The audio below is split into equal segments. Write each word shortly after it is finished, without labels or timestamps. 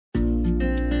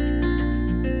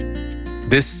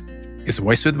This is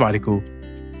voice with Warikoo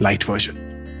light version.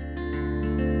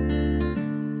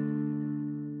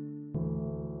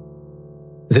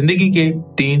 जिंदगी के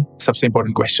 3 सबसे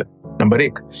इंपॉर्टेंट क्वेश्चन। नंबर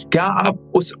 1, क्या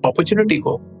आप उस अपॉर्चुनिटी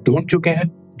को ढूंढ चुके हैं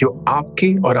जो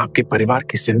आपके और आपके परिवार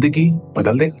की जिंदगी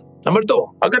बदल देगा? नंबर 2,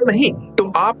 अगर नहीं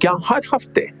तो आप क्या हर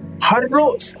हफ्ते, हर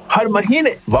रोज, हर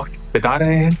महीने वक्त बिता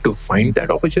रहे हैं to find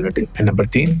that opportunity? And number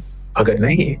 3, अगर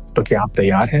नहीं तो क्या आप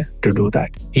तैयार हैं टू डू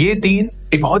दैट? ये 3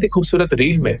 एक बहुत ही खूबसूरत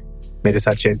रील में मेरे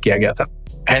साथ शेयर किया गया था।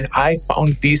 And I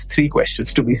found these 3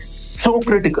 questions to be so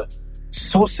critical,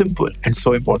 so simple and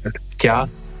so important. क्या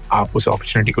आप उस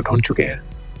अपॉर्चुनिटी को ढूंढ चुके हैं?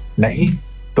 नहीं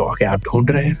तो क्या आप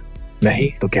ढूंढ रहे हैं? नहीं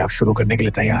तो क्या आप शुरू करने के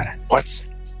लिए तैयार हैं? What's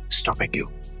stopping you?